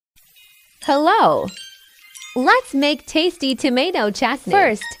Hello! Let's make tasty tomato chasni.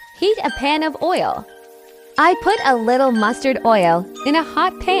 First, heat a pan of oil. I put a little mustard oil in a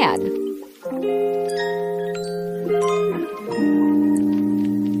hot pan.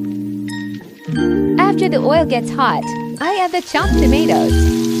 After the oil gets hot, I add the chopped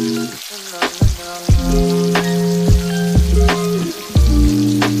tomatoes.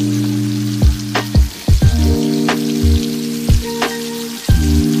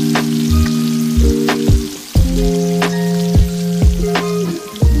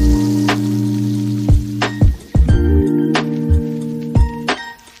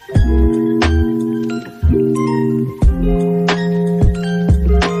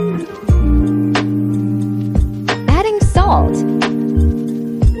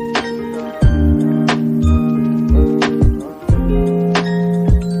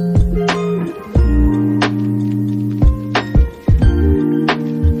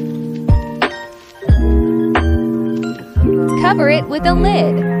 Cover it with a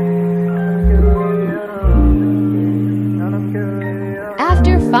lid.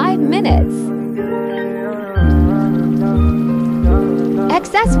 After 5 minutes,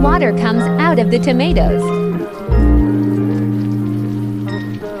 excess water comes out of the tomatoes.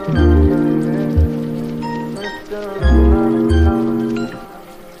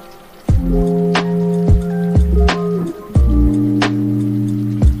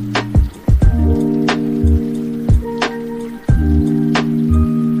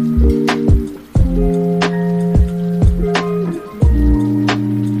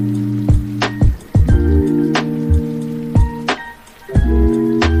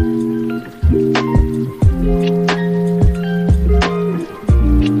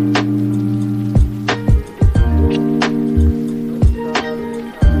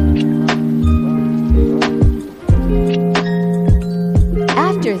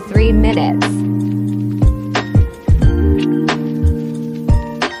 After 3 minutes,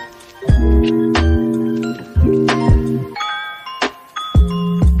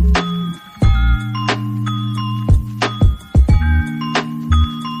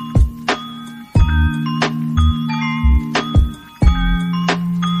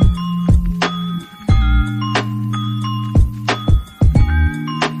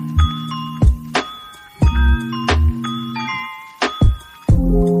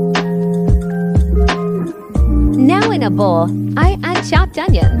 in a bowl, I add chopped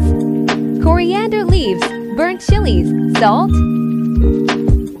onions, coriander leaves, burnt chilies, salt,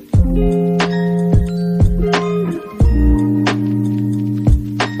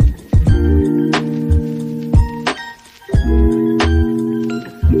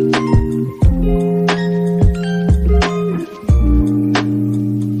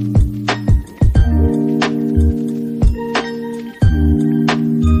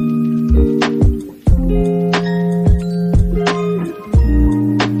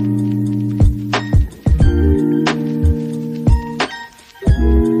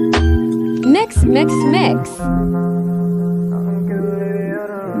 mix.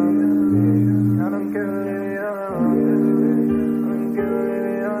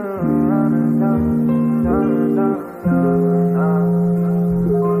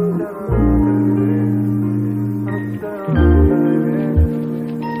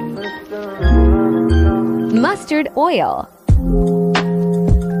 Mustard oil.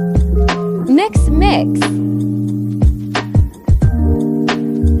 Mix.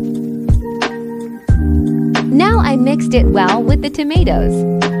 Now I mixed it well with the tomatoes.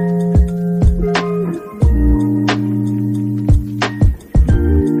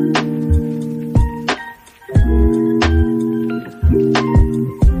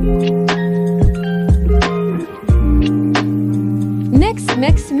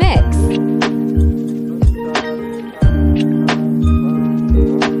 Mix.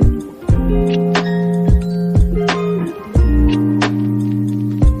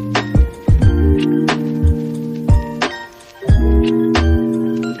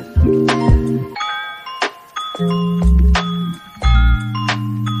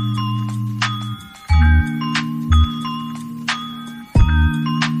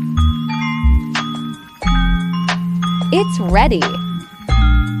 It's ready.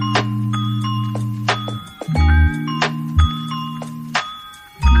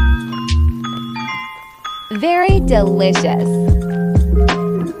 Very delicious.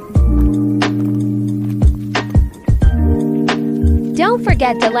 Don't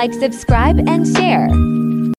forget to like, subscribe, and share.